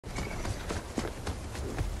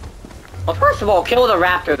Well, first of all, kill the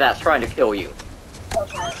raptor that's trying to kill you.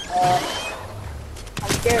 Okay, I'm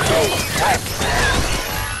scared.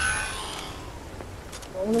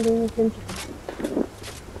 I'm gonna pay attention.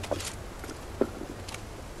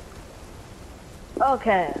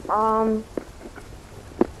 Okay,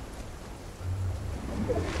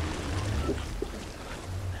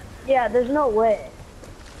 yeah, there's no way.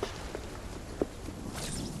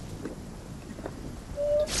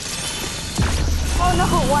 Oh no,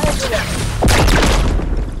 why is it?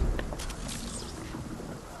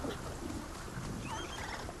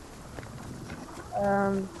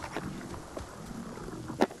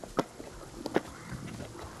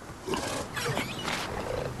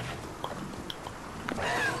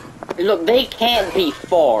 Look, they can't be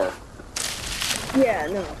far. Yeah,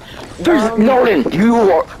 no. There's Nolan. You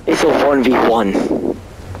are. It's a 1v1.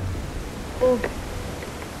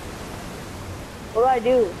 What do I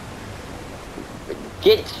do?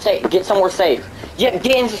 Get safe. Get somewhere safe. Yeah,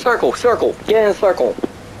 get into circle. Circle. Get in the circle.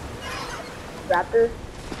 Raptor?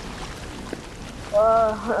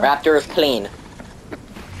 Raptor is clean.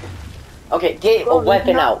 Okay, get a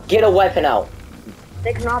weapon out. Get a weapon out.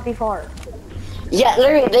 They cannot be far. Yeah,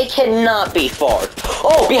 literally, they cannot be far.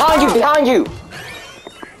 Oh, behind you, behind you!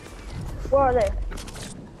 Where are they?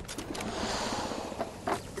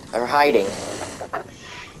 They're hiding.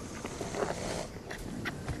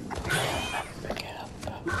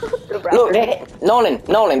 Look,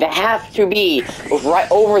 Nolan, they have to be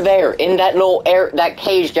right over there in that little that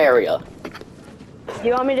caged area. Do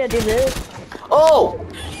you want me to do this? Oh!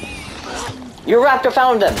 Your raptor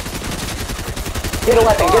found them. Get a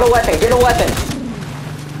weapon, get a weapon, get a weapon.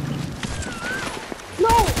 No,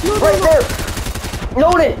 right there!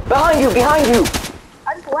 Nolan, behind you, behind you!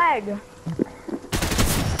 I just lagged.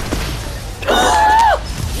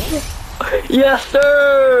 Yes,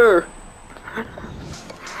 sir!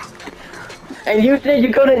 And you said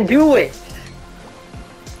you couldn't do it!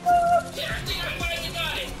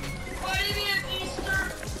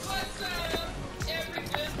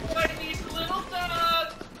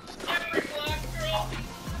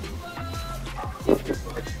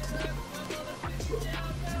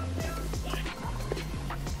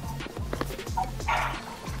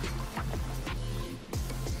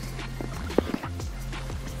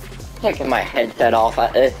 Taking my headset off,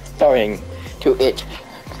 it's starting to itch.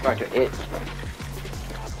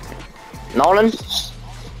 Nolan?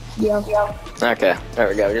 Yeah. Okay, there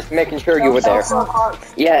we go. Just making sure you were there.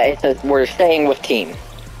 Yeah, it says we're staying with team.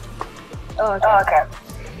 Oh, okay.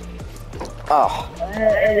 Oh.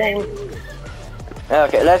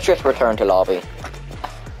 Okay, let's just return to lobby.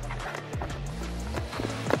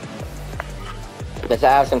 Because I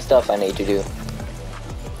have some stuff I need to do.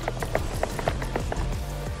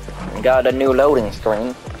 Got a new loading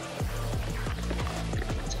screen.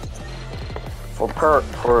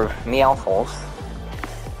 For Meowfos.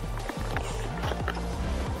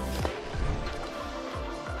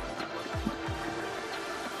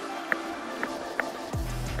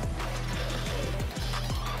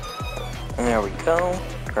 There we go.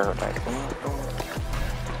 Paradise Meowfos.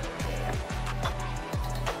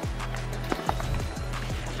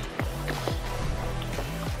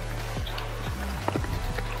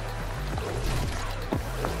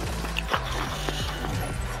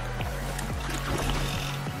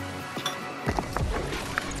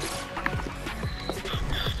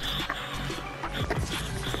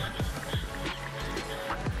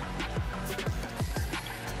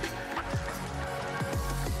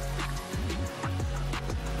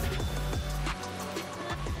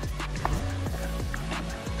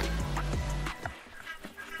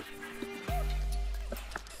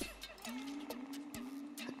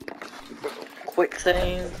 Quick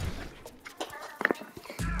save.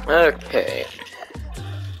 Okay.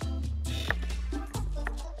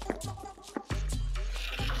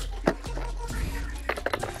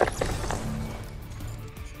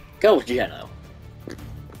 Go, Geno.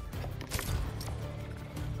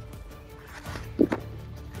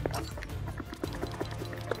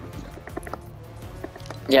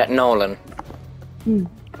 Yeah, Nolan. If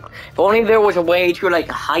only there was a way to, like,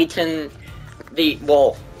 heighten the,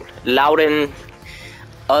 well, louden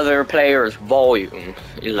other players' volume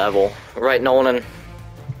level. Right, Nolan?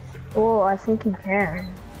 Oh, I think you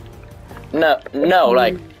can. No,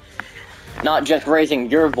 like, not just raising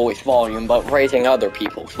your voice volume, but raising other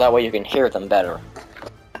people's, so that way you can hear them better.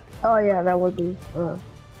 Oh yeah, that would be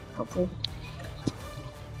helpful.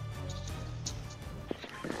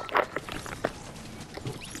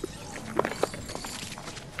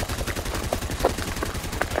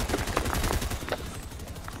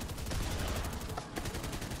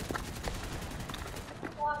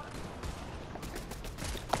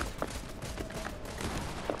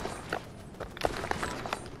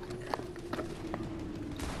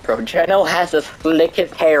 Bro, Geno has the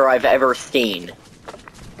slickest hair I've ever seen.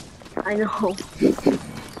 I know.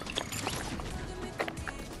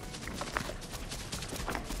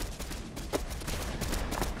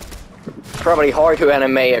 Probably hard to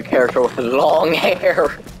animate a character with long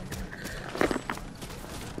hair.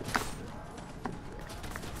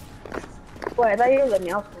 Wait, I thought you were the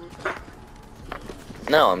Meowsman.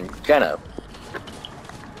 No, I'm Geno.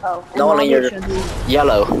 Oh, and No, only Mommy you're should be.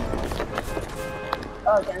 yellow.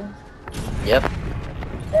 Oh, okay. Yep.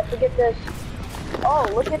 Let's get this. Oh,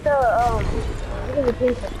 look at the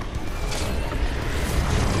people.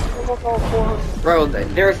 Almost all 400. Bro,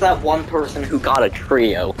 there's that one person who got a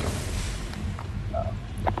trio.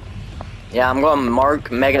 Yeah, I'm gonna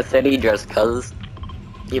mark Mega City just cause.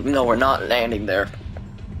 Even though we're not landing there.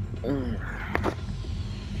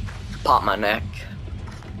 Pop my neck.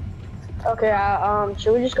 Okay,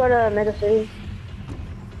 should we just go to Mega City?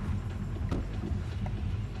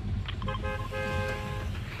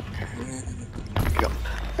 Jump.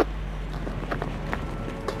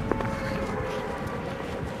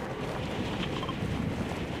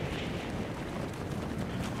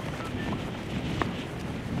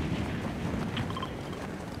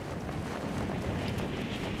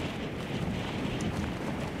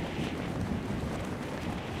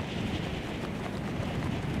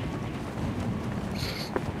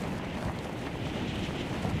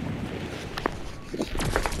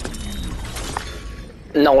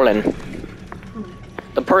 Nolan.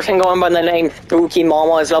 The person going by the name Spooky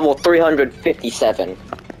Mama is level 357.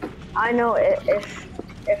 I know if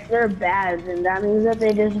they're bad, then that means that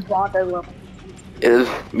they just bought their level.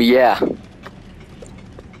 Yeah.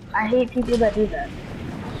 I hate people that do that.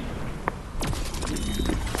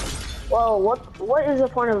 Well, what is the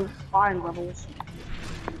point of buying levels?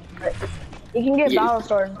 Like, you can get battle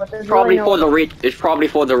stars, but there's Probably really for no the rich. It's probably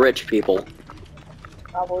for the rich people.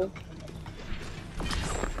 probably.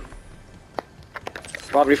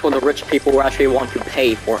 Probably for the rich people who actually want to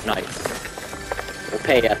pay Fortnite. Or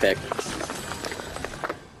pay Epic.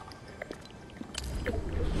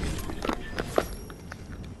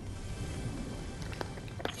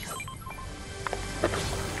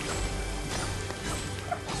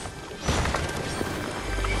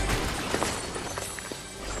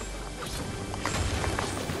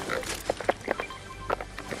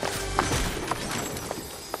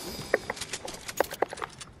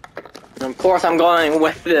 Of course, I'm going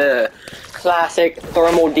with the classic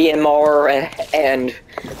thermal DMR and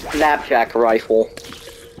snapjack rifle.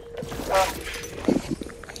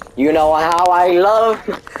 You know how I love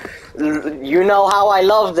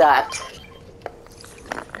that.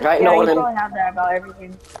 Right, Yeah, you Nolan? probably have that about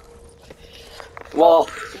everything. Well,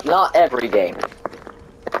 not every game.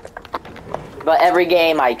 But every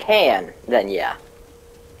game I can, then yeah.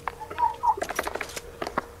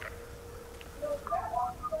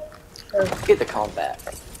 Get the combat.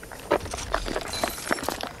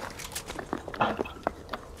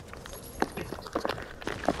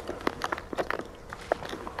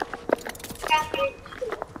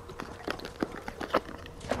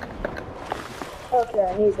 Okay,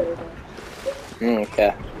 I need that.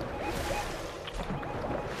 Okay.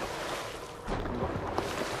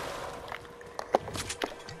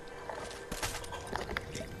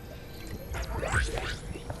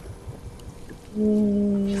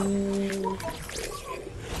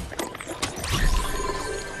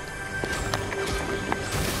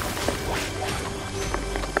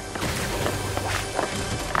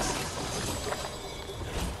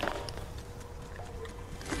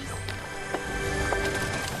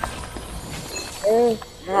 Oh,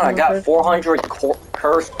 I got 400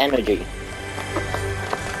 cursed energy.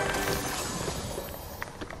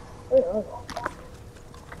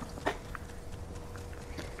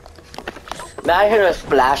 Imagine a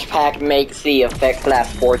splash pack makes the effect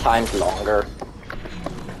last 4 times longer.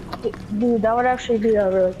 Dude, that would actually be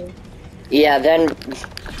really good. Yeah, then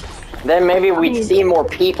maybe we'd see more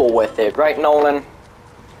people with it, right, Nolan?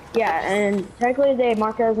 Yeah, and technically they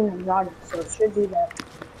mark it as an exotic, so it should do that.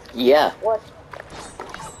 Yeah. What?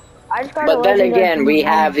 I just got But then again, we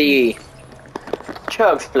have the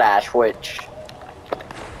Chug Splash, which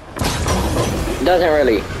doesn't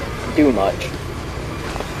really do much.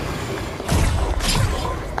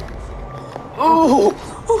 Ooh!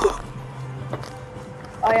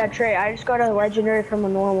 Oh yeah, Trey, I just got a legendary from a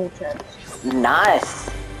normal chest. Nice!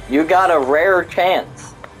 You got a rare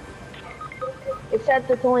chance. Except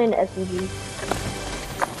it's only an SMG.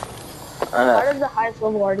 How does the highest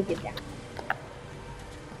level already get down?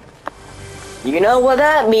 You know what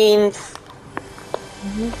that means?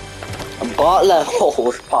 Bot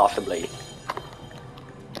levels, possibly.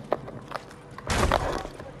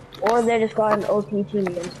 Or they just got an OP team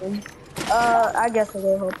against them. I guess I'll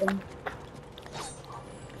go help them.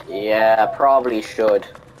 Yeah, probably should.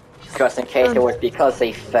 Just in case it was because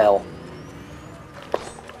they fell.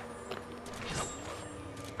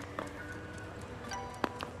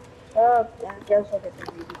 I guess I'll get the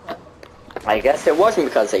BB card. I guess it wasn't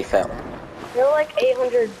because they fell. They're like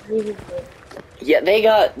 800 BB cards. Yeah, they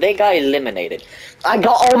got eliminated. I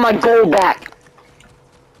got all my gold back.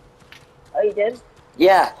 Oh, you did?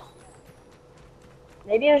 Yeah.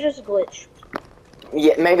 Maybe it was just a glitch.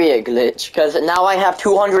 Yeah, maybe a glitch, because now I have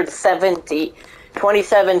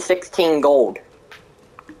 2716 gold.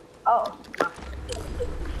 Oh.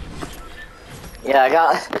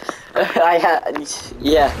 Yeah, I had,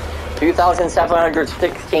 yeah,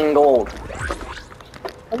 2716 gold.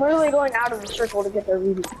 I'm literally going out of the circle to get their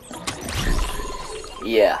BB.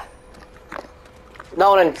 Yeah.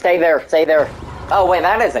 Nolan, stay there, stay there. Oh, wait,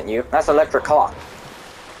 that isn't you. That's Electric Hawk.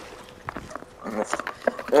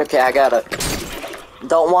 Okay, I gotta...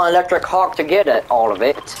 Don't want Electric Hawk to get it, all of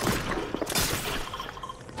it.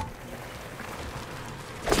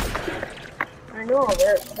 I know,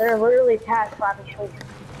 they're literally past Flappy Shoulder.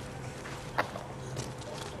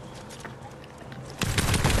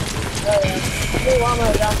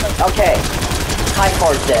 Okay, High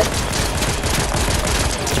Card's dead.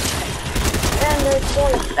 And there's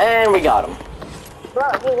one. And we got him. Bro,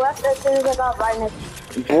 he left as soon as I got right next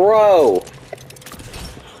to him. Bro!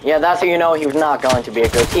 Yeah, that's how you know he was not going to be a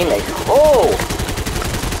good teammate. Oh!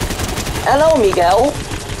 Hello, Miguel!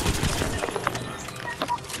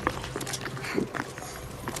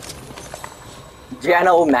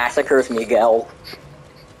 Geno massacres Miguel.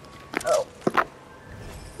 Oh.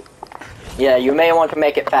 Yeah, you may want to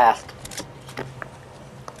make it fast.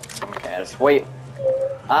 Okay, just wait.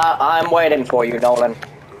 I'm waiting for you, Nolan.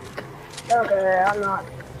 Okay, I'm not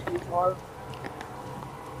too far.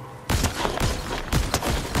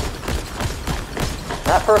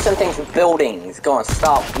 That person thinks building is going to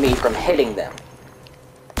stop me from hitting them.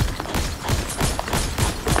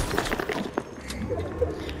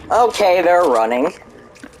 Okay, they're running.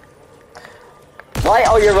 Why?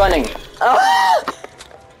 Oh, you're running. Ah!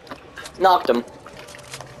 Knocked him.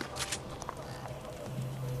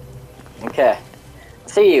 Okay.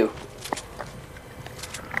 See you.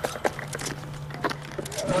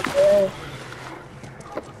 Okay.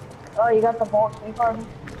 Oh, you got the vault key card?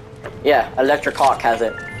 Yeah, Electric Hawk has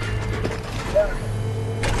it. Yeah.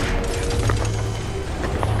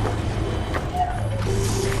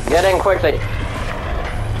 Get in quickly.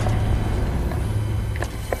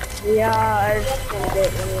 Yeah, I just didn't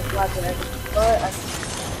get any of that, but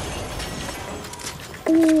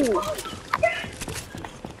ooh.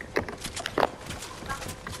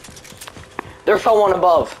 There's someone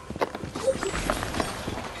above.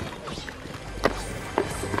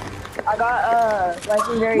 I got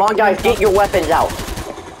legendary. Come on, guys, get your weapons out.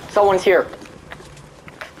 Someone's here.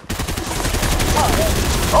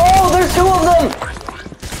 Oh, there's two of them!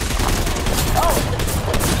 Oh.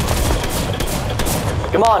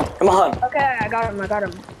 Come on, come on. Okay, I got him,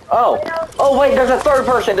 Oh. Oh, wait, there's a third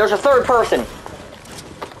person. There's a third person.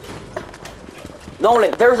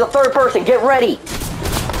 Nolan, there's a third person. Get ready.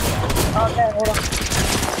 Okay, hold on.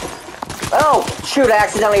 Oh, shoot, I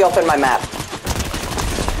accidentally opened my map.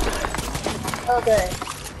 Okay.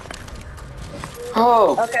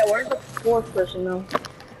 Oh. Okay, where's the fourth person though?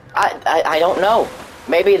 I don't know.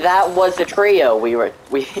 Maybe that was the trio we were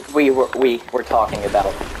talking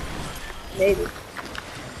about. Maybe.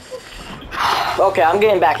 Okay, I'm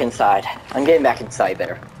getting back inside. I'm getting back inside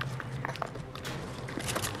there.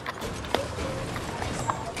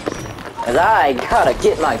 Cause I gotta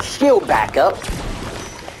get my shield back up.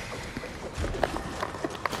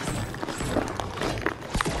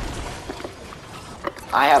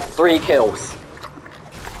 I have 3 kills.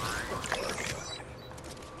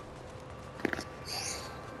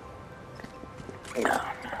 No.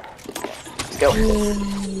 Let's go.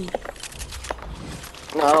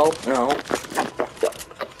 No, no.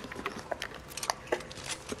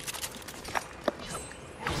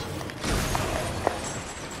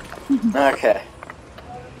 Okay.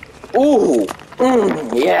 Ooh!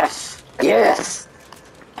 Yes! Yes!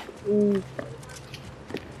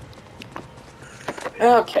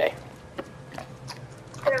 Okay.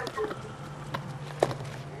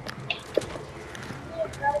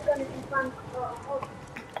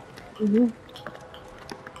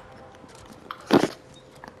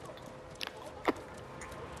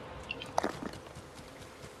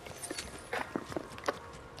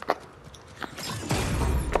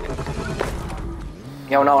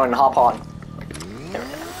 Yo, Nolan, hop on.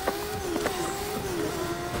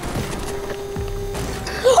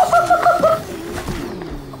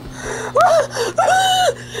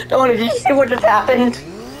 Oh, did you see what just happened?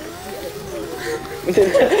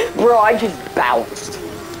 Bro, I just bounced.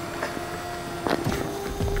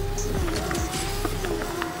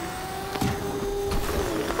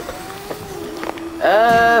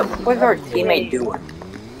 What's our teammate doing?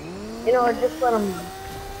 You know what, just let him.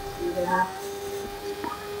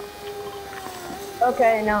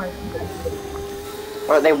 Okay, now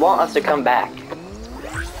Or they want us to come back.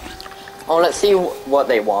 Oh, let's see what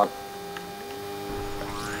they want.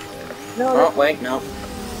 no. Oh, wait, no.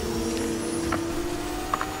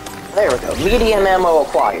 There we go. Medium ammo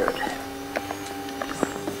acquired.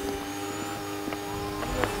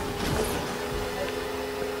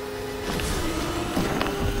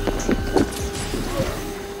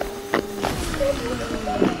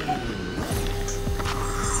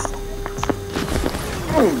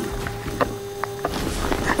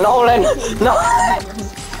 Nolan! No!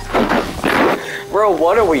 Bro,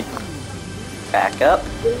 what are we? Back up,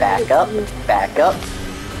 back up, back up.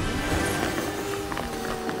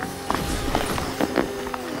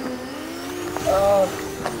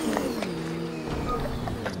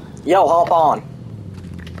 Yo, hop on.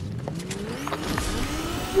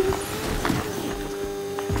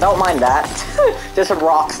 Don't mind that. Just a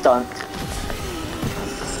rock stunt.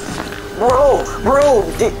 Bro,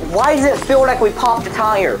 why does it feel like we popped a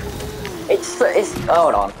tire? It's,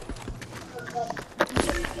 hold on.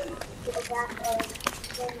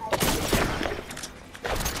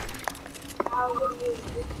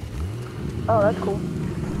 Oh, that's cool.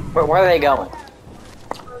 Where are they going?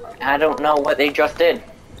 I don't know what they just did.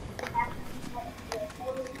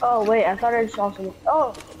 Oh, wait, I thought I saw something.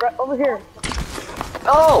 Oh, right over here.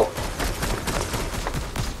 Oh!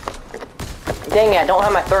 Dang it, I don't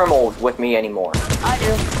have my thermal with me anymore. I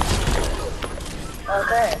do.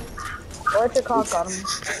 Okay. What's your cock on him?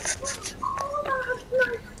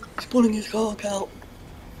 He's pulling his cock out.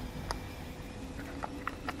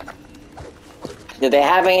 Did they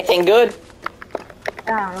have anything good?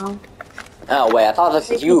 I don't know. Oh wait, I thought this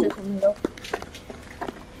was you.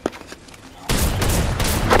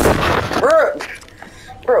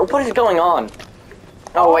 Bro, what is going on?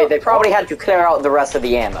 Oh wait, they probably had to clear out the rest of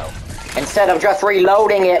the ammo. Instead of just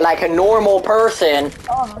reloading it like a normal person.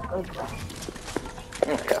 Oh, okay.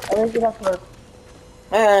 Okay. I think that's work.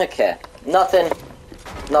 Okay. Nothing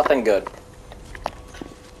good.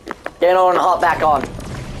 Get on and hop back on.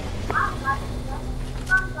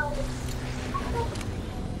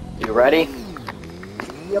 You ready?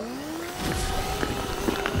 Yep.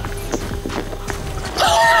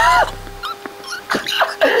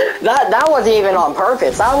 That wasn't even on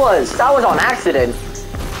purpose. That was on accident.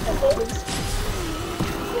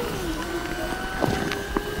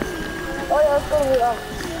 Oh yeah, let's go.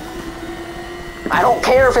 I don't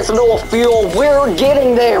care if it's low fuel. We're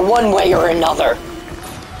getting there one way or another.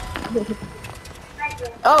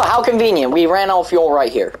 Oh, how convenient. We ran out of fuel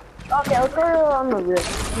right here. Okay, let's go on the roof.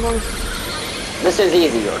 This is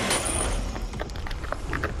easier.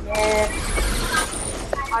 Yeah.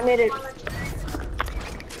 I made it.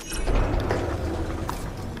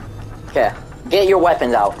 Okay. Get your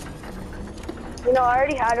weapons out. You know, I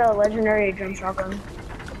already had a legendary drum shotgun.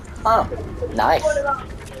 Oh, nice.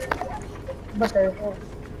 But there's no.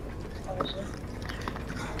 Obviously.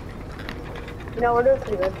 You know, we're doing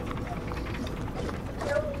pretty good.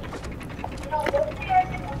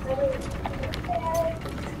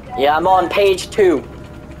 Yeah, I'm on page 2.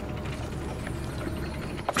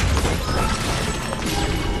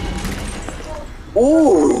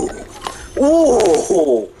 Ooh!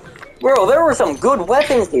 Ooh! Bro, there were some good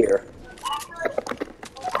weapons here.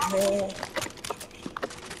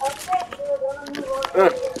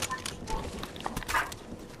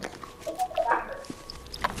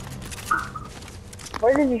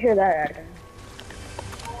 Where did you hear that at?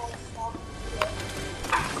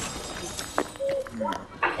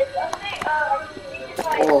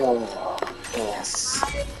 Oh, yes.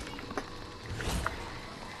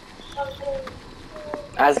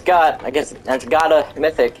 I guess that's got a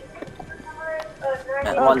mythic.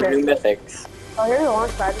 That's one of the new mythics. Oh, here's a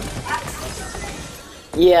launch pad.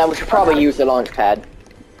 Yeah, we should probably use the launch pad.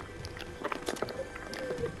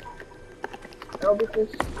 Oh, because...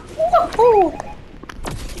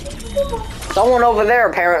 Someone over there,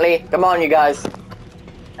 apparently. Come on, you guys.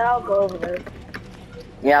 I'll go over there.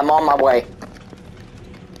 Yeah, I'm on my way.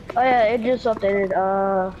 Oh yeah, it just updated.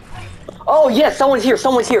 Oh, yes, someone's here,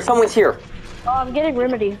 someone's here. Oh, I'm getting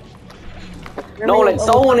Remedy. Nolan,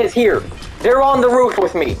 someone is here. They're on the roof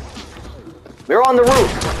with me. They're on the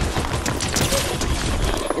roof.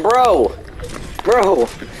 Bro,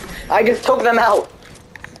 I just took them out.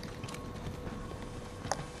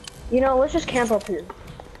 You know, let's just camp up here.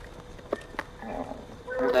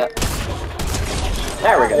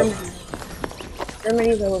 There we go.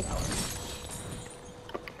 Remedies overpowered.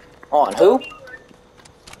 On who?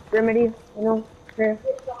 Remedies, you know? Yeah.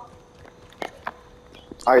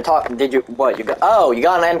 Are you talking? Did you what? You got? Oh, you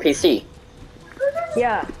got an NPC.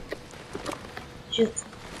 Yeah. Just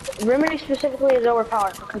Remedy specifically is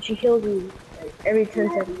overpowered because she heals you every 10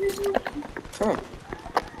 seconds. Hmm.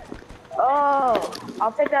 Oh,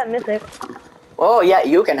 I'll take that mythic. Oh yeah,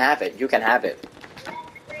 you can have it. You can have it.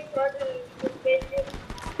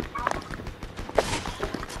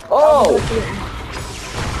 Oh!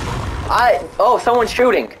 Someone's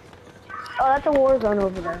shooting. Oh, that's a war zone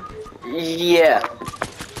over there. Yeah.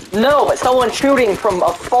 No, but someone's shooting from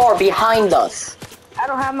afar behind us. I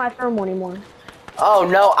don't have my thermal anymore. Oh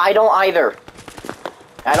no, I don't either.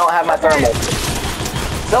 I don't have my thermal.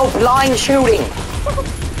 No blind shooting.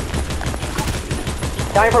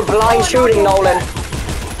 Time for blind shooting, Nolan.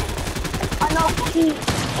 I know.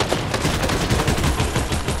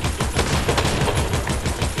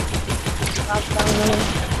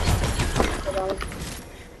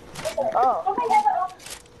 Oh.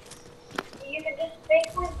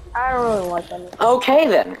 I don't really like them. Okay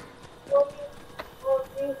then.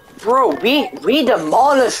 Bro, we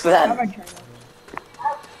demolished them.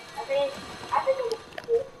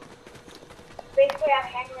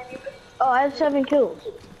 Oh, I have 7 kills.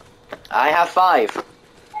 I have 5.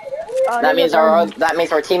 That means our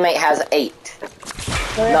teammate has 8.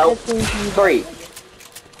 No, 3.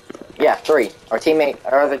 Yeah, 3. Our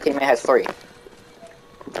other teammate has 3.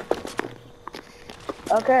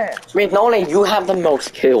 Okay. Which means Nolan, you have the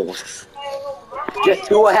most kills. Just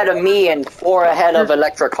 2 ahead of me and 4 ahead of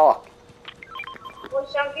Electric Hawk. Well,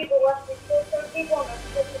 some people left to kill some people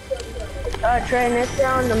and Trey, next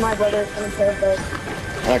round, my brother's gonna play both.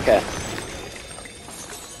 Okay.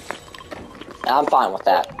 I'm fine with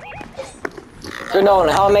that. So Nolan,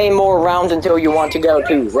 how many more rounds until you want to go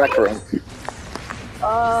to Rec Room?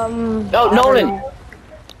 No, Nolan!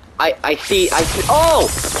 I see, oh!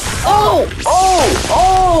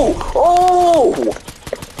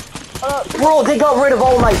 Bro, they got rid of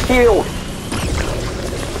all my shield!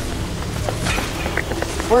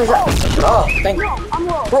 Where's that? Oh, thank you.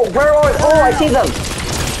 Bro, where are they? Oh, I see them!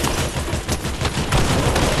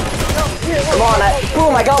 Come on,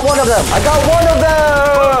 boom, I got one of them! I got one of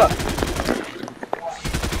them!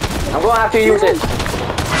 I'm gonna have to use it.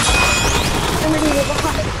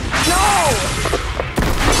 No!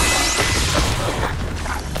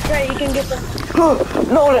 Trey, you can get them.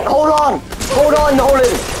 Nolan, hold on! Hold on, Nolan!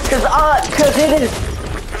 Cause it is...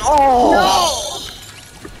 Oh!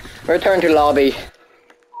 No. Return to lobby.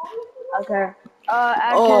 Okay.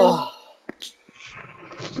 Oh.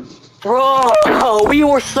 Bro, we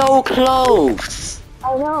were so close!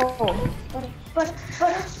 I know. But...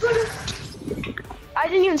 I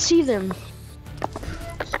didn't even see them.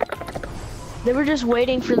 They were just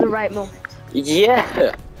waiting for the right moment.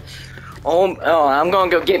 Yeah! Oh, I'm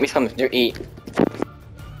gonna go get me something to eat.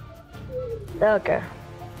 Okay.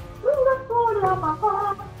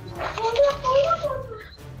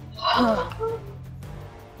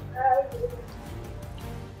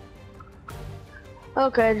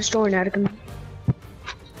 Okay, destroying Anakin.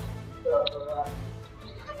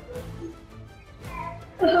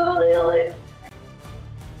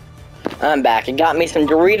 I'm back. It got me some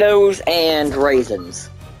Doritos and raisins.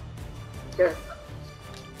 Good.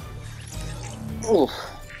 Ooh.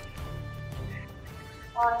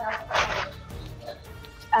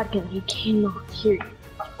 Anakin, he cannot hear you.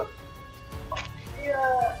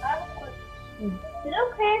 Is it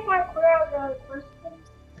okay if I put out the first one?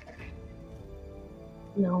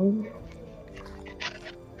 No.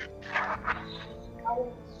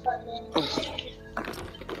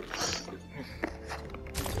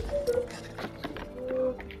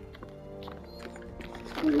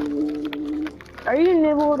 Are you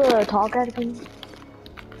able to talk, Anakin?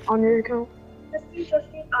 On your account?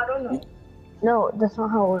 I don't know. No, that's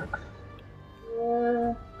not how it works. I don't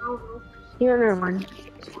know. Here, never mind.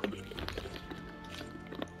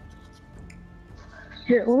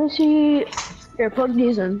 Here, let me see. Here, plug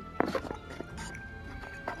these in.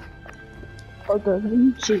 Okay, let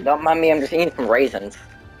me see. Don't mind me, I'm just eating some raisins.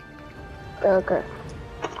 Okay.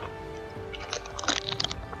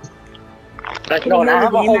 But no, I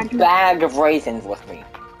have a whole bag of raisins with me.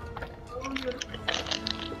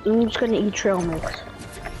 I'm just gonna eat trail mix.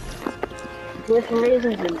 With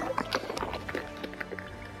raisins in it.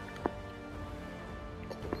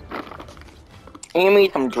 Give me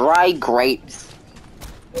some dry grapes.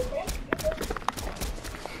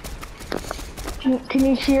 Can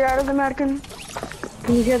you hear out of the Anakin?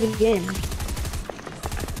 Can you hear the game?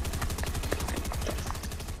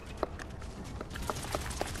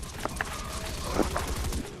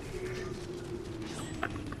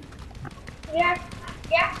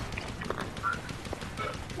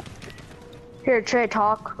 Here, Trey,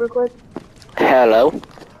 talk real quick. Hello.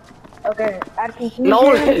 Okay, Atkin, can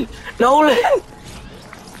you hear me? Nolan.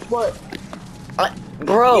 What?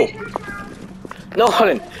 Bro.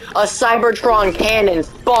 Nolan, a Cybertron cannon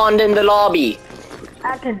spawned in the lobby.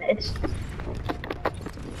 Atkin, it's...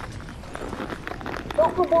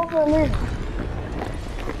 Don't put both of them in.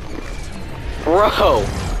 Bro.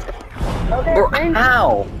 Okay, Bro, thank you.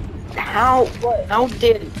 how? What?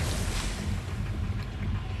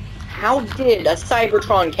 How did a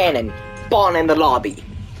Cybertron cannon spawn in the lobby?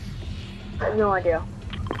 I have no idea.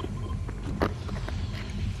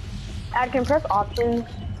 Atkin, press options.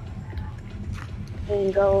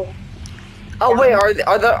 And go... Oh wait,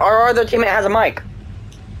 our other teammate has a mic.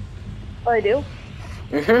 Oh, I do?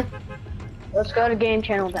 Mm-hmm. Let's go to game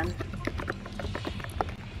channel then.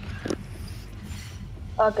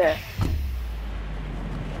 Okay.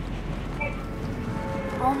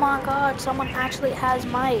 Oh my god, someone actually has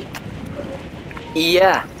mic.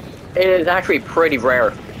 Yeah, it is actually pretty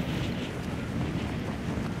rare.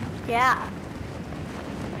 Yeah.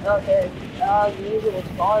 Okay. The usual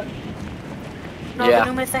spot. No, Yeah. the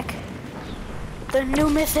new mythic. The new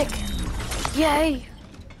mythic. Yay.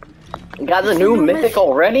 You got the new mythic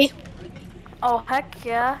already? Oh, heck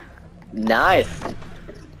yeah. Nice.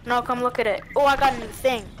 No, come look at it. Oh, I got a new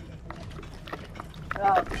thing.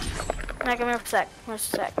 Uh, Now, give me a sec. Give me a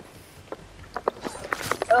sec.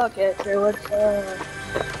 okay, so let's,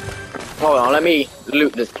 Hold on, let me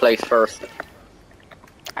loot this place first.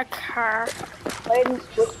 A car. playing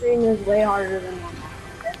split screen is way harder than normal.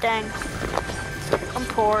 Dang. I'm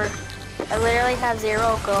poor. I literally have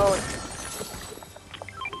 0 gold.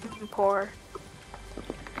 I'm poor.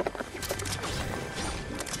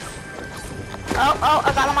 Oh,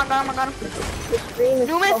 I got him, I got him. Split screen is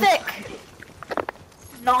New so- mythic!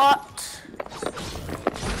 Not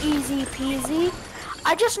easy peasy.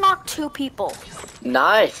 I just knocked 2 people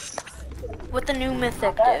Nice. with the new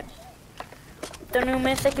mythic, dude. The new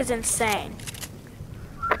mythic is insane.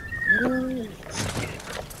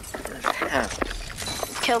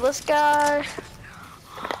 Kill this guy.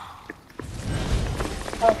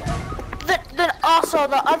 Then also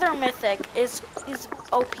the other mythic is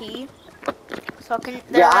OP. So can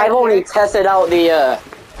Yeah, I've only tested out the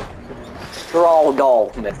straw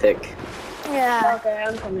doll mythic. yeah. Okay,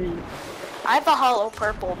 I'm coming in. I have the hollow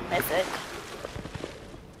purple mythic.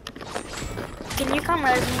 Can you come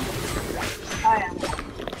res me? I am.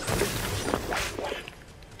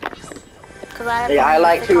 Cause I have Yeah, the I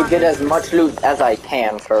like mythic to on get me. as much loot as I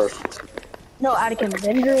can first. No, Atkin,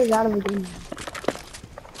 Vendor is out of the game.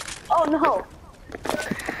 Oh no!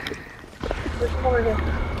 There's more here.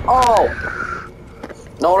 Oh!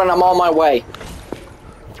 Nolan, I'm on my way.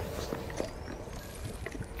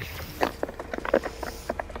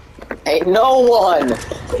 Ain't no one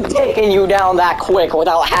taking you down that quick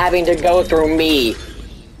without having to go through me.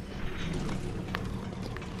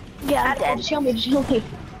 Yeah, I'm Atkin, dead. just show me, just show me.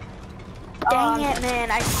 Dang it, man!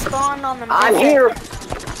 I spawned on the mythic. I'm here.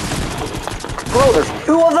 Bro, there's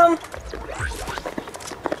 2 of them?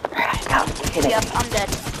 God, kidding. Yep, I'm dead.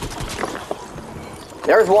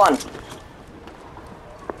 There's 1.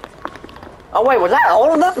 Oh wait, was that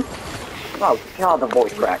all of them? Oh god, the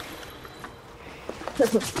voice crack.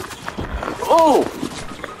 Oh!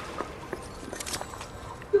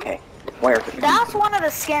 Okay, where is it? That's one of the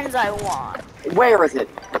skins I want. Where is it?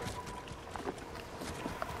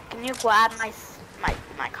 Can you grab my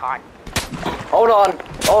card? Hold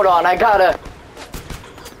on, I gotta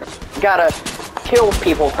kill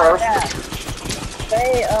people first. Yeah.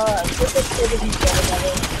 Hey, put this kid in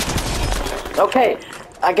together. Okay,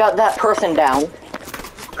 I got that person down.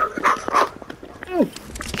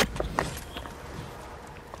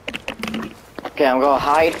 Okay, I'm gonna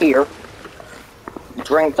hide here.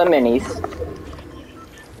 Drink the minis.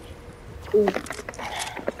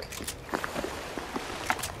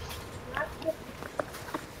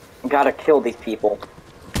 Gotta kill these people.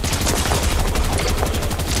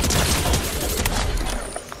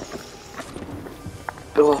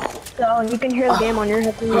 Ugh. So you can hear the game on your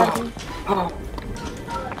headphones, Atkin?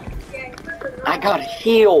 I gotta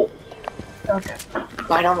heal. Okay.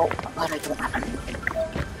 But I don't know. But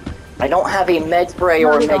I don't have a med spray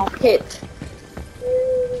or a No, you med don't. kit.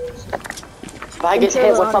 If I get Consider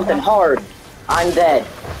hit with on something that. hard, I'm dead.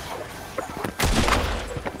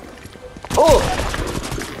 Oh!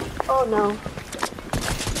 Oh no.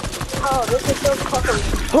 Oh, this is so fucking.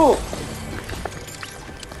 Oh!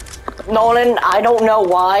 Nolan, I don't know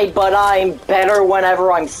why, but I'm better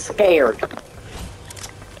whenever I'm scared.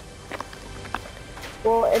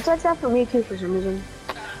 Well, it's like that for me too for some reason.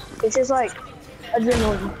 It's just like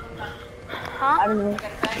adrenaline. I Huh? don't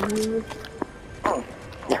know. Oh,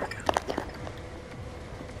 there we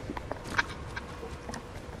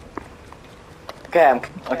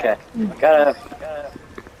go. Okay, gotta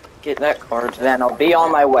get that card, then I'll be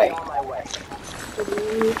on my way.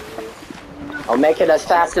 I'll make it as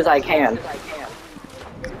fast as I can.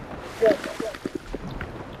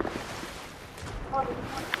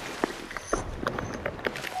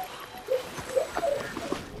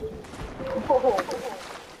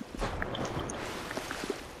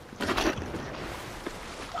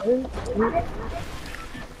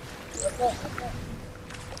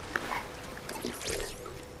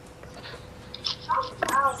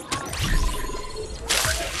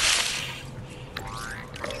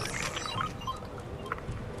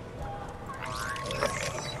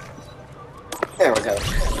 There we go.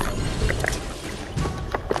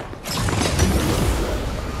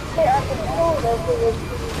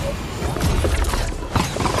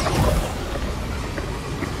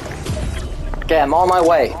 Okay, I'm on my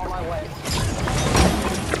way.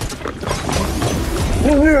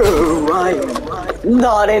 No, I'm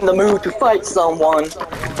not in the mood to fight someone.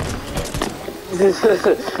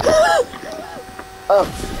 Oh,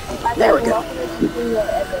 there we go.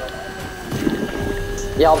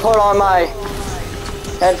 Yeah, I'll put on my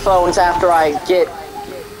headphones after I get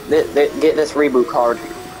this reboot card.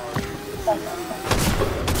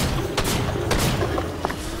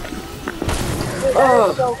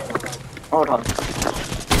 Oh, hold on.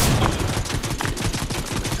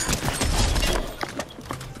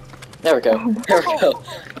 There we go. There we go.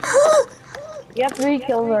 You have 3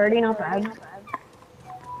 kills already, not bad.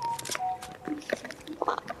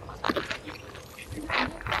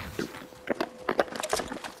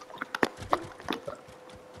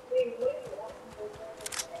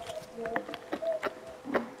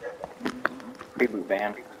 Reboot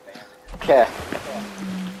van. Okay.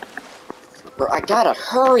 Bro, I gotta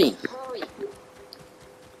hurry.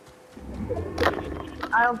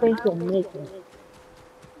 I don't think you'll make it.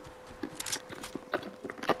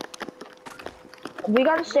 We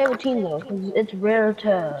gotta save a team though, because it's rare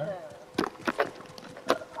to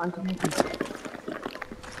find some people.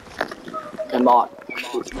 Come on.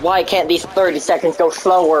 Why can't these 30 seconds go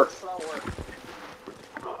slower?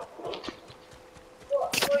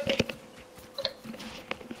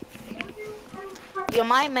 You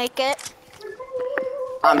might make it.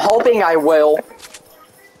 I'm hoping I will,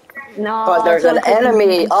 No, but there's an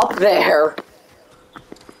enemy up there,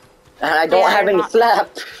 and I don't have any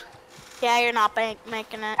flaps. Yeah, you're not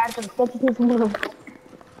making it.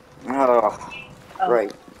 Oh,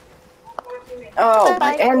 great. Oh,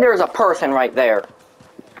 and there's a person right there.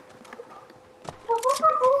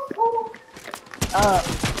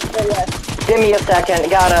 Give me a second,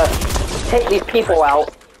 gotta take these people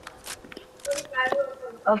out.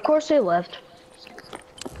 Of course they left.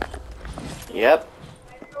 Yep.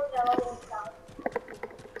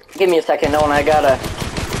 Give me a second, no, and I gotta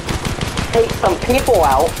take some people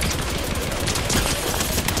out.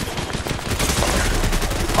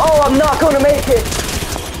 Oh, I'm not gonna make it!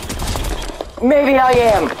 Maybe I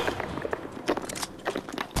am.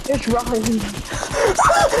 Just run.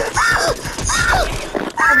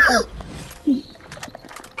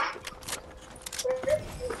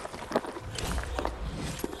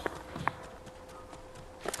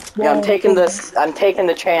 Yeah, I'm taking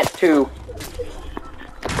the chance to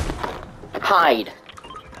hide.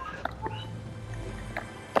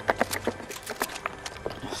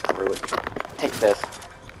 Screw it. Take this.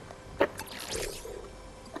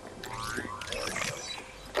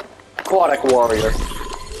 Aquatic warrior.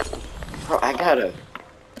 Bro, I gotta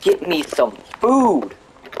get me some food.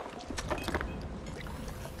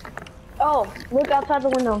 Oh, look outside the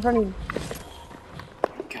window in front of you.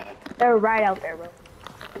 God. They're right out there, bro.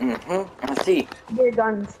 I see. Your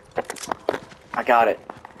guns. I got it.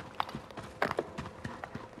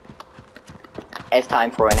 It's time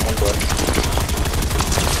for an ambush.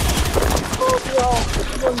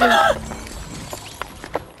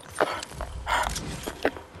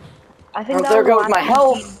 I think Oh, there goes my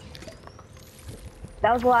health.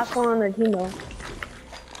 That was the last one on their team, though.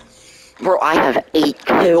 Bro, I have 8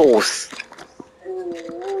 kills.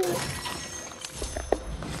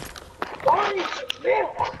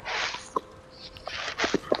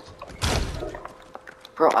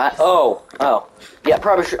 Bro, oh, yeah,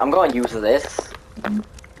 probably should. I'm going to use this.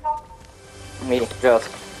 Me, just.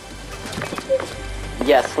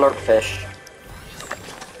 Yes, slurp fish.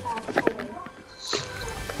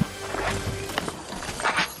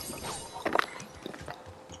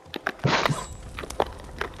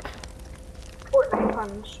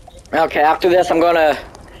 Okay, after this, I'm gonna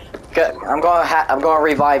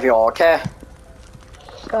revive y'all. Okay.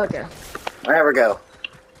 Okay. There we go.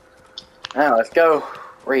 Now let's go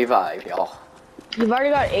revive, y'all. You've already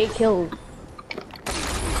got 8 kills.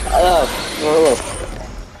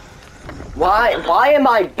 Why am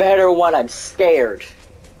I better when I'm scared?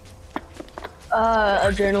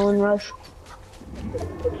 Adrenaline rush.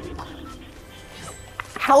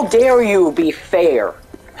 How dare you be fair?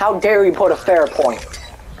 How dare you put a fair point?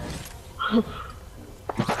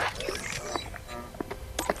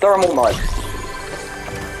 Thermal mud.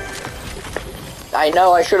 I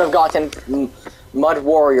know I should have gotten Mud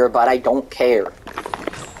Warrior, but I don't care.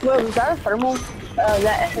 Wait, was that a thermal?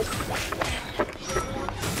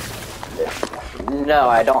 No,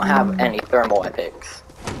 I don't have any thermal epics.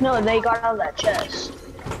 No, they got out of that chest.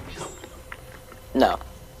 No.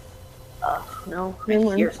 No.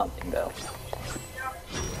 I hear something though.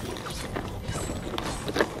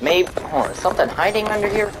 Maybe, hold on, is something hiding under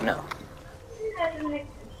here? No.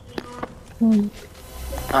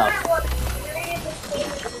 Oh.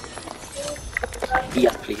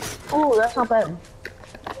 Yes, please. Oh, that's not bad.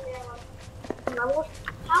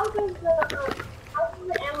 How does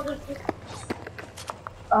the ammo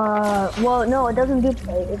well, no, it doesn't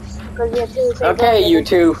duplicate. It's because you have to. Okay, you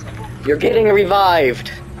two, you're getting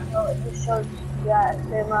revived. No, it just shows that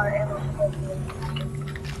the amount of ammo.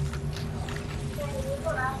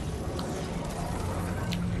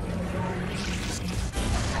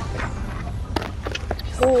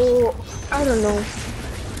 Oh, I don't know.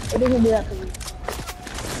 It doesn't do that for me.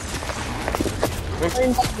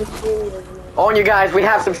 On you guys, we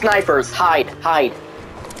have some snipers. Hide, hide.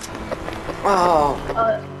 Oh.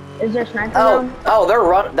 Is there snipers around? Oh,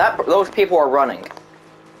 they're those people are running.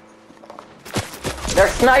 They're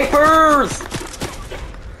snipers!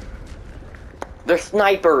 They're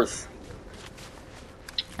snipers.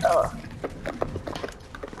 Oh.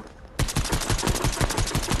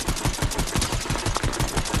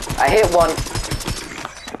 I hit one.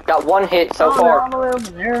 Got one hit so They're far. all the way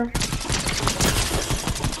over there.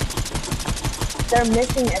 They're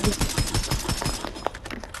missing everything.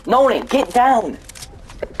 Nolan, get down!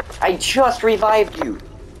 I just revived you.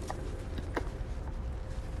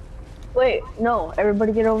 Wait, no,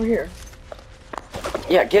 everybody get over here.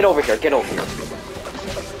 Yeah, get over here, get over here.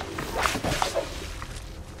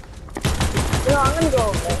 No, I'm gonna go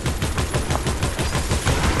over there.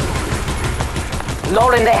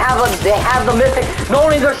 Nolan, they have the mythic.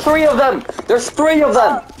 Nolan, there's 3 of them. There's 3 of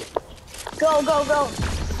them. Go, go, go.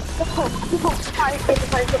 Go, fire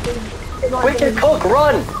escape. Wicked Cook,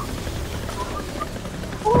 run.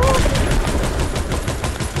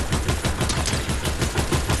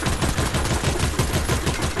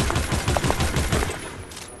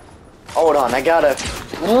 Hold on, I gotta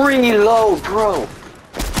reload, bro.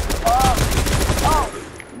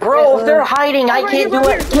 Bro, if they're hiding, I can't do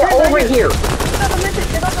it. Get over here.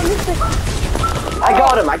 I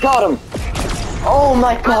got him. Oh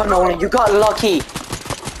my god, Nolan, you got lucky.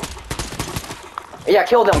 Yeah,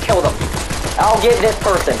 kill them. I'll get this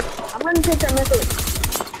person. I'm gonna take their mythic.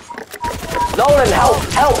 Nolan, help.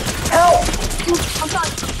 I'm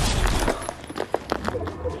sorry.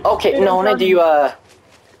 Okay, Nolan, do you,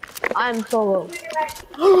 I'm solo.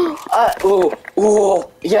 ooh,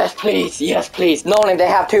 yes please. Nolan, they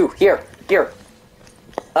have 2. Here.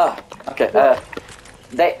 Okay,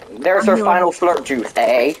 there's their final slurp juice,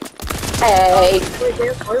 eh? Hey! Wait,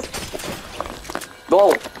 there's slurp?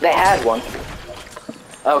 Whoa, they had one.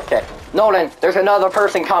 Okay, Nolan, there's another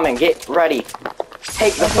person coming, get ready.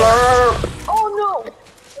 Take the slurp! Oh no!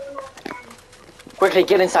 Quickly,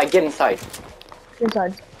 get inside. Inside.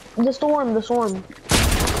 The storm.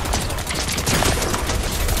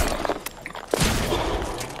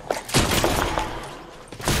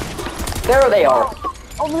 There they are.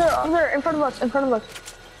 Over there, in front of us.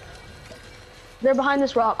 They're behind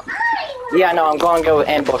this rock. Yeah, no, I'm gonna go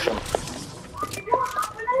ambush them.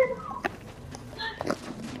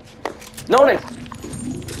 Nolan!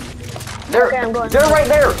 Okay, I'm going. They're right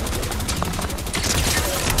there!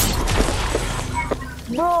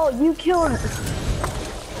 Bro, you killed.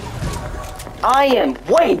 I am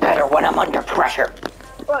way better when I'm under pressure.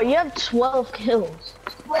 Bro, you have 12 kills.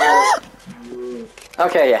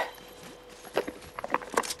 Okay, yeah.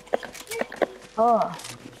 Oh.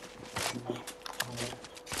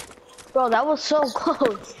 Bro, that was so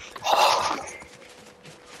close.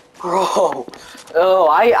 Bro. Oh,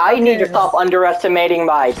 I need to stop underestimating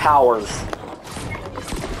my powers.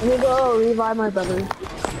 Let me go revive my brother.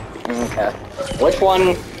 Okay.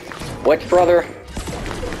 Which brother?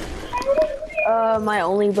 My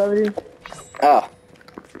only brother. Oh.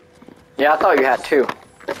 Yeah, I thought you had 2.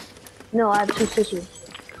 No, I have 2 sisters.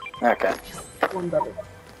 Okay. 1 brother.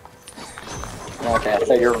 Okay,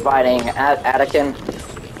 so you're inviting Anakin.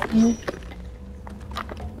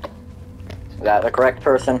 Is that the correct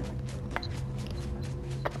person?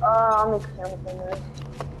 I'm mixing everything there.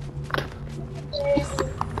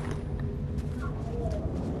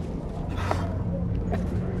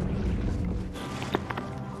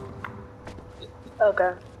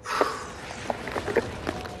 Okay.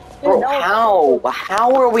 Bro, Dude, that was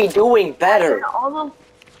how are we doing better? All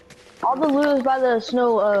the loot is by the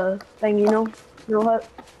snow thing, you know? Snow hut.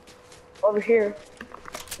 Over here.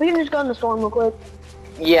 We can just go in the storm real quick.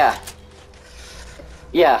 Yeah.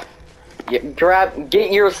 Yeah.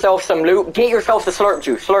 Get yourself some loot. Get yourself the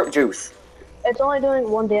slurp juice. It's only doing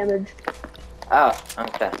 1 damage. Oh,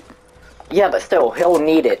 okay. Yeah, but still, he'll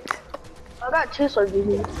need it. I got 2 slurp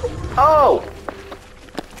juices. Oh!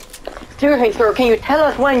 Seriously, sir, can you tell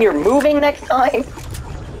us when you're moving next time?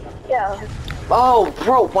 Yeah. Oh,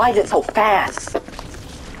 bro, why is it so fast?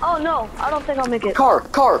 Oh no, I don't think I'll make it. Car!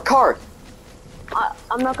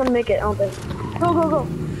 I'm not gonna make it, I don't think. Go.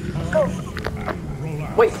 Go.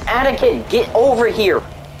 Wait, Anakin, get over here!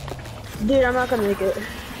 Dude, I'm not gonna make it.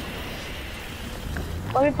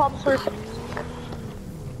 Let me pop slurp.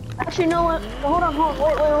 Actually, no, what? Hold on,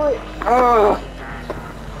 wait. Ugh.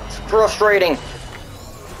 It's frustrating.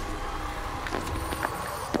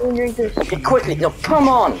 Let me drink this. Get quickly, no, come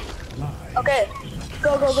on! Okay,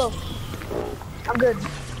 go. I'm good.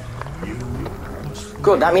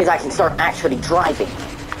 Good, that means I can start actually driving.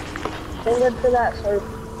 Thank God for that, sir.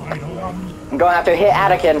 I'm gonna have to hit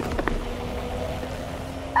Anakin.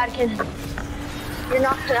 Atkin, you're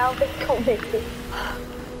not gonna out don't make it.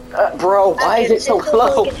 Bro, why is it so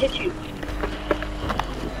slow? I can hit you.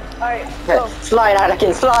 Alright, Okay, go. slide,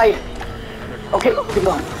 Anakin, slide! Okay, come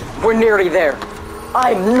on. We're nearly there.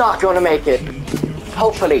 I'm not gonna make it.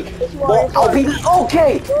 Hopefully. Well, I'll be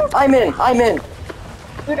okay! I'm in.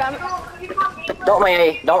 Dude, Don't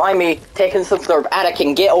mind me. Taking some slurp.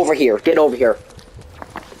 Anakin, get over here.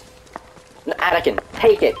 Anakin,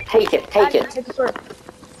 take it. Take the slurp.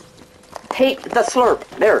 Take the slurp.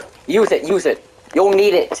 There. Use it. You'll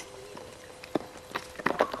need it.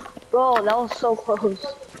 Bro, that was so close.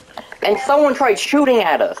 And someone tried shooting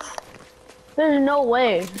at us. There's no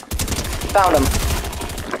way. Found him.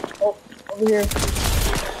 Oh, over here.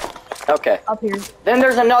 Okay. Up here. Then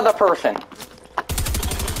there's another person.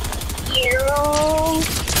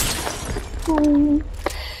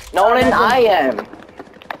 Nolan, I am.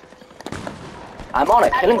 I'm on a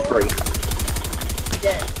killing spree.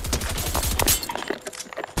 Dead.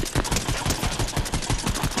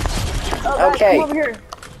 Oh, guys, Okay. come over here.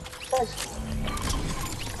 Guys.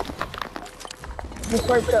 Just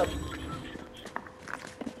slurped up.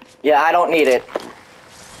 Yeah, I don't need it.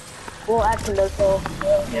 Well, Action does so.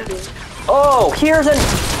 Yeah. Oh, here's an...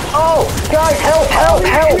 Oh, guys, help!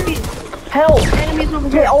 Enemies over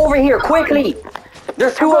Get here. over here, quickly!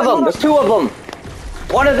 There's two of them.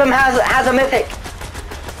 One of them has a mythic.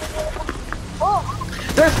 Oh,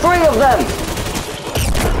 There's 3 of them!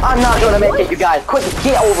 I'm not gonna make it, you guys. Quick,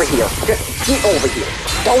 get over here. Just get over here.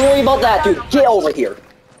 Don't worry about that, dude. Get over here.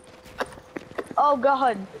 oh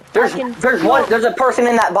God. There's a person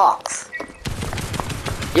in that box.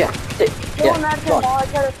 Yeah. Kill him, Action, while I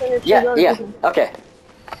try to finish these other Yeah. people. Okay.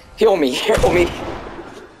 Heal me.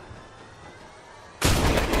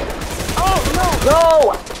 Oh,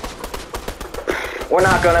 No! We're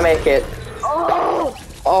not gonna make it. no. Oh.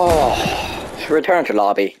 Oh. Return to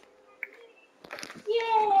lobby.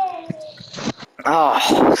 Yay!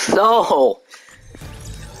 Oh, so.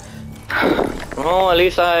 Well, at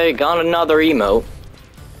least I got another emote.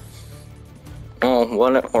 Oh,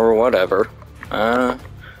 whatever. Oh,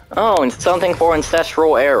 and something for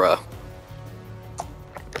Ancestral Era.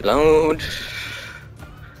 Load.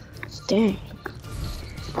 Dang.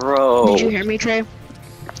 Bro. Did you hear me, Trey?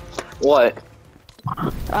 What?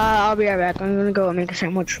 I'll be right back. I'm gonna go and make a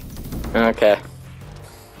sandwich. Okay.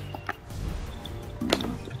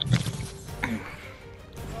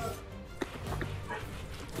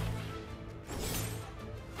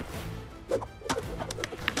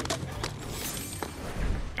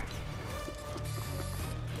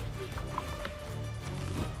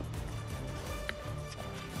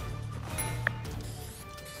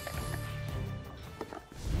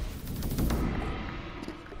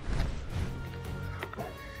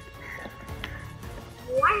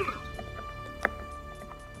 Wow!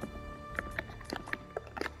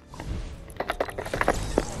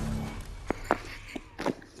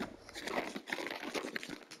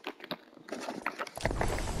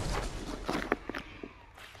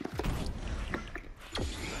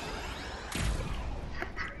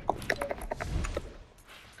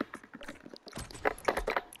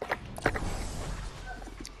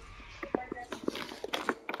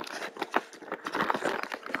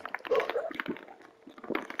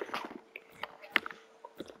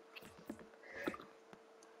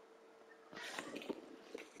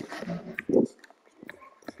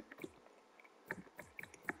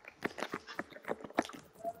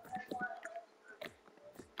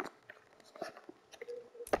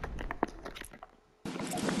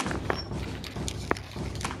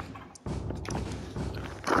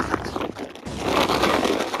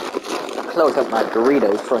 look at my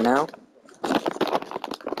Doritos for now.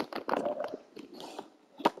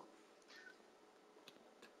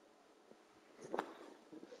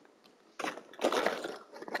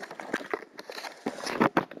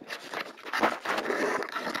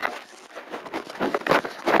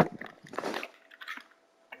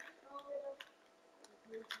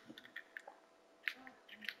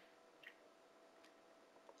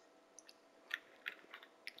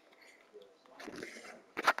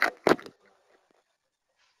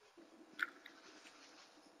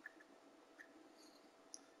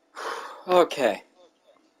 Okay.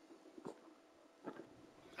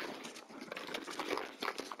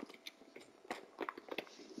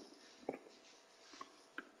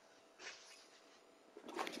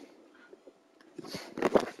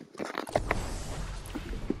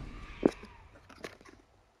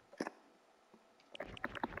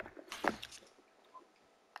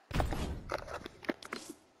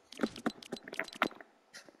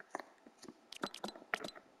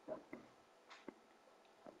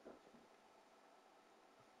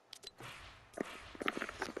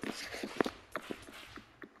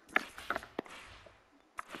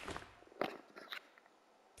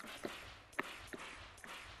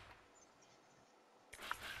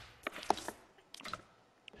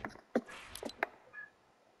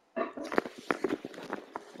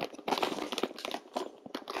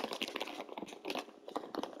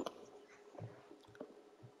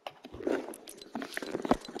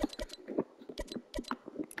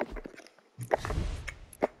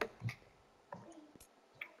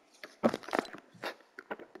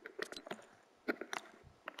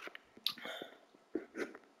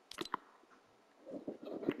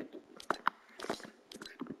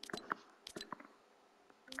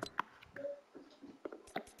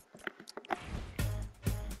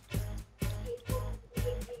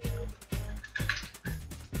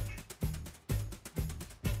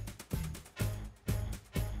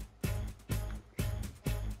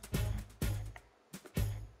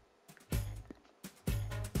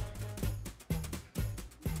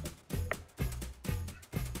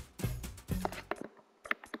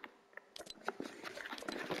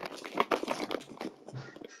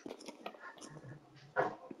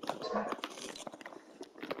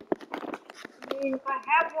 If I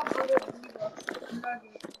have 100 V-Bucks,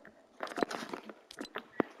 nugget.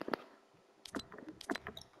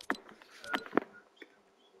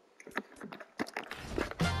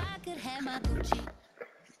 I could have my Gucci.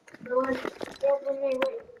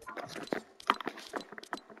 Wait.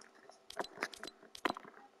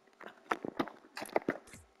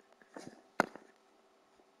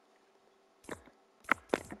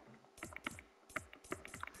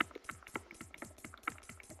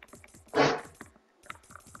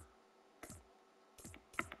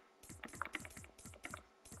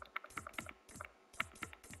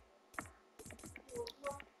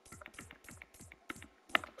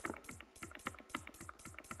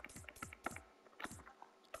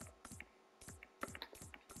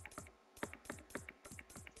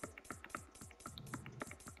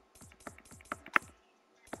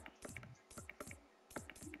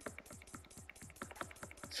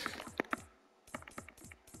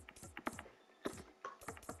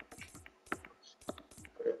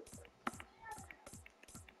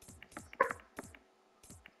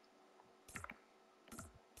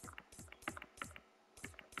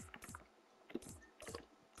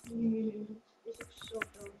 This is so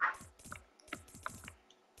dumb.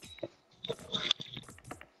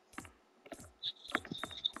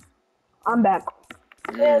 I'm back.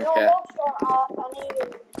 Yeah, no, Okay. don't start off. I need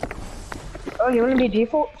it. Oh, you wanna be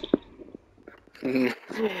default?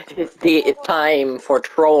 It's time for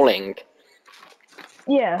trolling.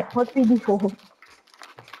 Yeah, let's be default.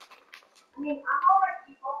 I mean, I'm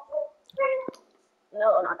already default.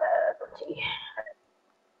 No, not that. Let's see.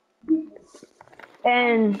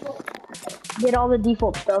 And get all the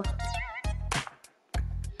default stuff.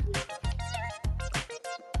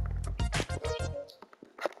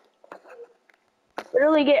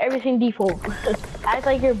 Literally get everything default. Act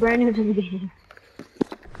like you're brand new to the game.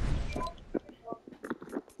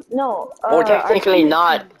 No, Well, technically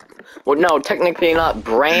not. Well, no, technically not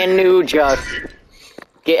brand new. Just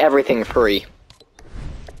get everything free.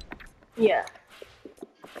 Yeah.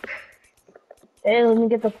 Hey, let me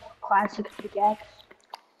get the classic pickaxe.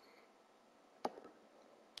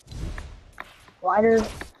 Wider.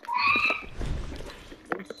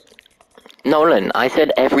 Nolan, I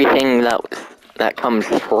said everything that comes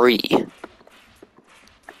free.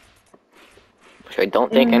 So I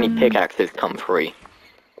don't think any pickaxes come free.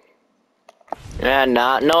 Yeah,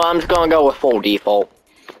 nah, no, I'm just gonna go with full default.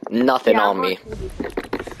 Nothing Yeah, on me.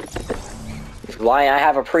 why I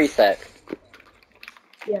have a preset.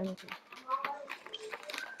 Yeah.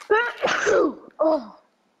 Oh.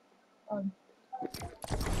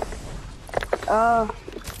 Uh.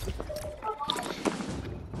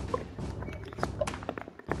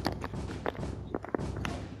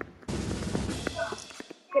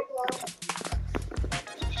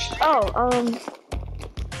 Oh,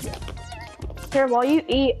 here, while you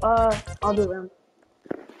eat, I'll do them.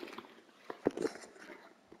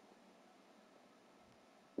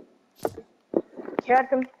 Here, I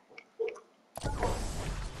can.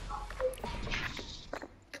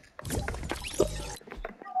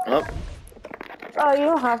 Oh, Oh, you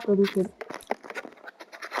don't have to do it.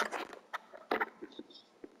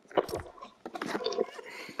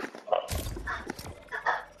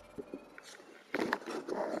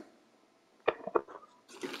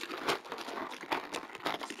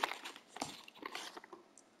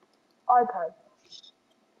 iPad.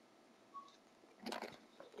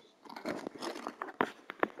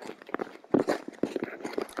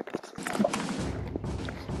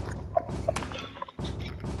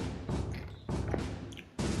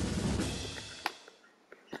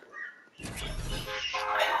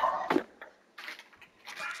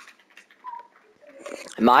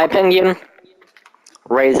 in my opinion,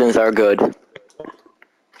 raisins are good.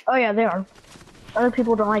 Oh yeah, they are. Other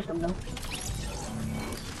people don't like them though.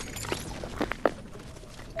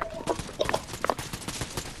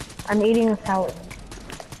 I'm eating a salad.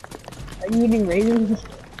 Are you eating raisins?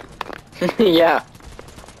 Yeah.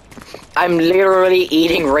 I'm literally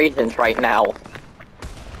eating raisins right now.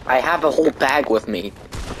 I have a whole bag with me.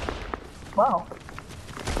 Wow.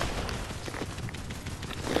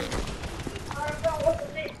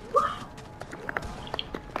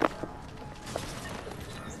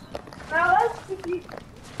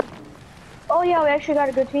 Oh yeah, we actually got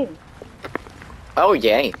a good team. Oh,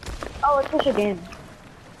 yay. Oh, it's just a game.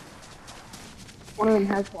 One of them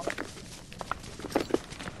has one.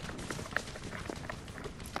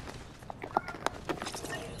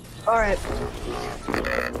 Alright.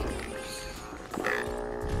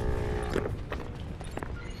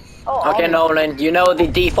 Oh, Okay, Nolan, you know the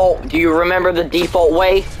default, do you remember the default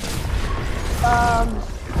way?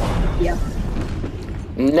 Yeah.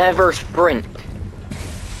 Never sprint.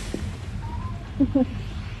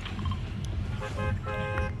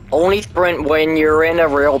 Only sprint when you're in a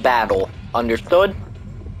real battle. Understood?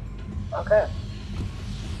 Okay.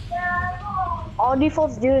 All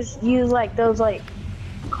defaults do is use like those like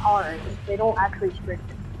cars. They don't actually sprint.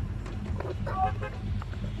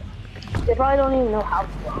 They probably don't even know how to.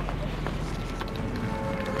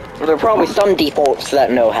 There are probably some defaults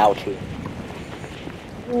that know how to.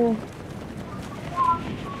 Mm.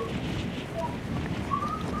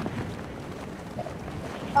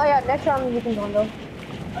 Oh yeah, next round you can join though.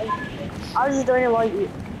 I was just doing it while you eat.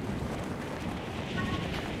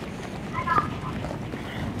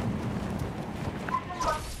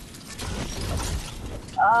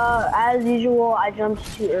 As usual, I jumped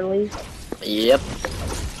too early. Yep.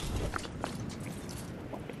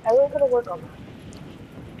 I really gotta work on that.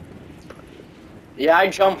 Yeah, I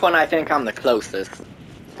jump when I think I'm the closest.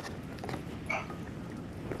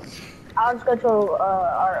 I'll just go to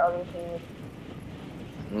our other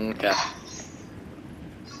team. Okay.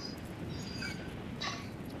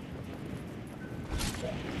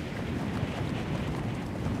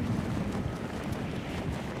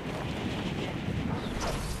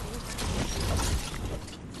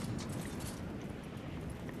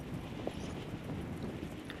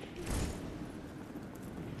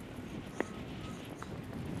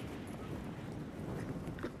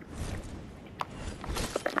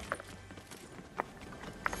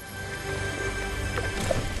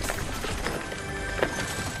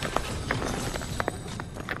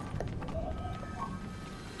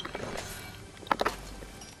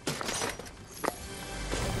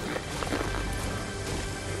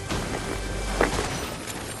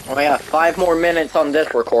 Oh yeah, 5 more minutes on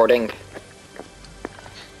this recording.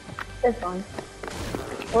 It's fine.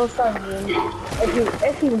 We'll start again.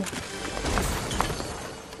 If you.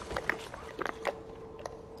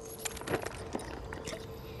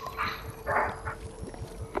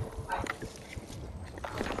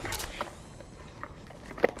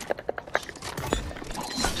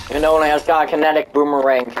 You know, I just got a kinetic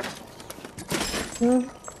boomerang.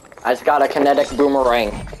 I just got a kinetic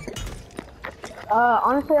boomerang.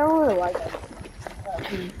 Honestly, I don't really like it.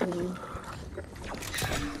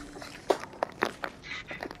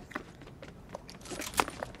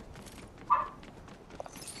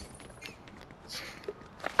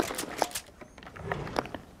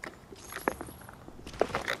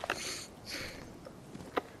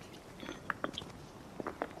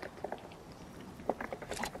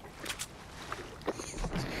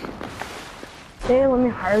 Okay, let me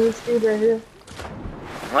hire this dude right here.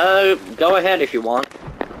 Go ahead if you want.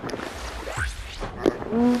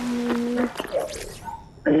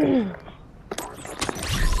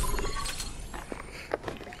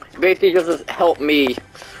 Basically, just help me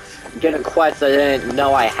get a quest I didn't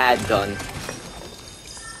know I had done.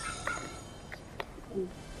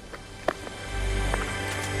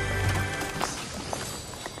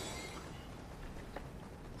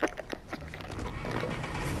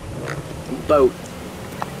 Boat.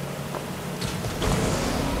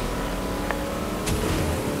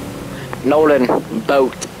 Nolan,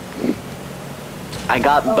 boat. I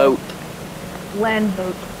got boat. Land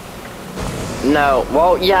boat. No,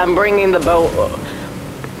 well, yeah, I'm bringing the boat.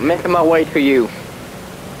 Making my way to you.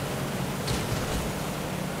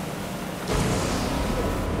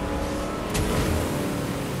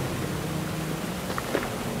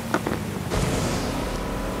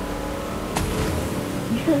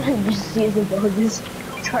 You just see the boat just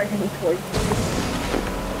charging towards you.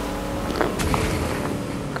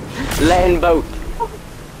 Land boat.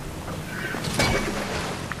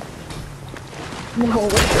 No.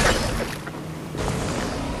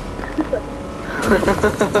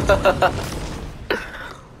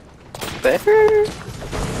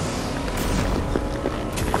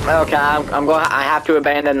 Okay, I'm going. I have to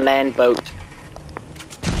abandon land boat.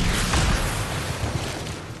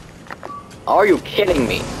 Are you kidding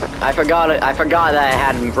me? I forgot it. I forgot that I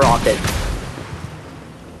hadn't brought it.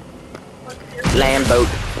 Land boat.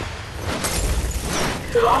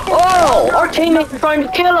 Oh, our teammates are trying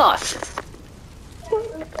to kill us.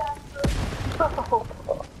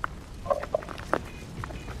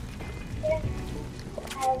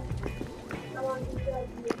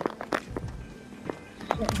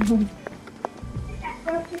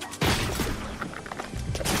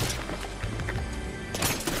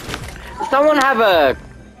 Does someone have a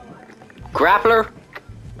grappler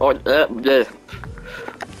or the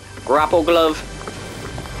grapple glove?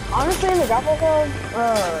 Honestly, the grapple glove,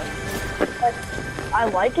 like, I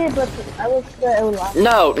like it, but I wish that it would last.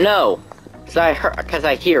 No, no, cause I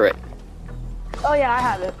hear it. Oh yeah, I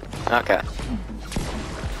have it. Okay.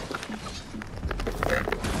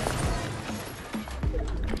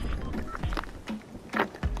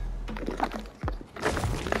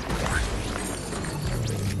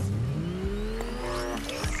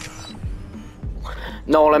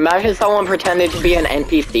 Noel, imagine someone pretending to be an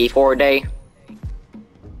NPC for a day.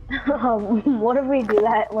 What if we do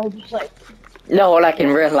that? Like, just like. No, like in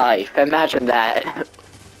real life. Imagine that.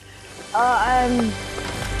 I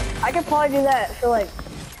could probably do that for like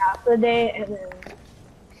half the day, and then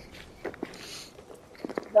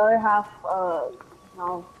the other half,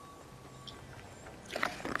 no.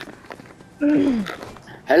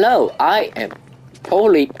 Hello, I am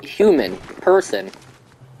totally human person.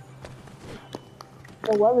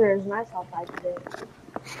 The weather is nice outside today.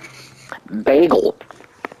 Bagel.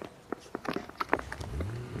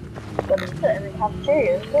 But it's in the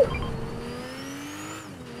cafeteria, too.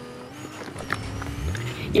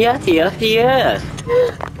 Yes, yes, yes.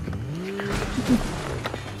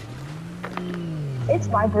 It's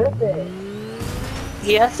my birthday.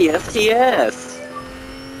 Yes, yes, yes.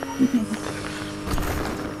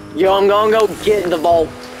 Yo, I'm gonna go get the vault.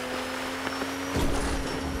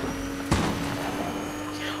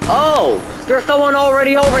 Oh, there's someone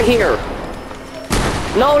already over here.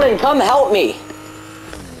 Nolan, come help me.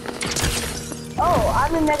 Oh,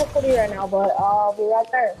 I'm in Mega City right now, but I'll be right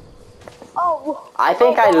there. Oh. I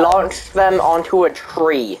think I launched them onto a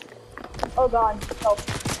tree. Oh god, help.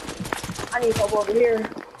 I need help over here.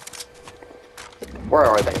 Where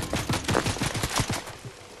are they?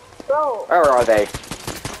 Bro. Where are they?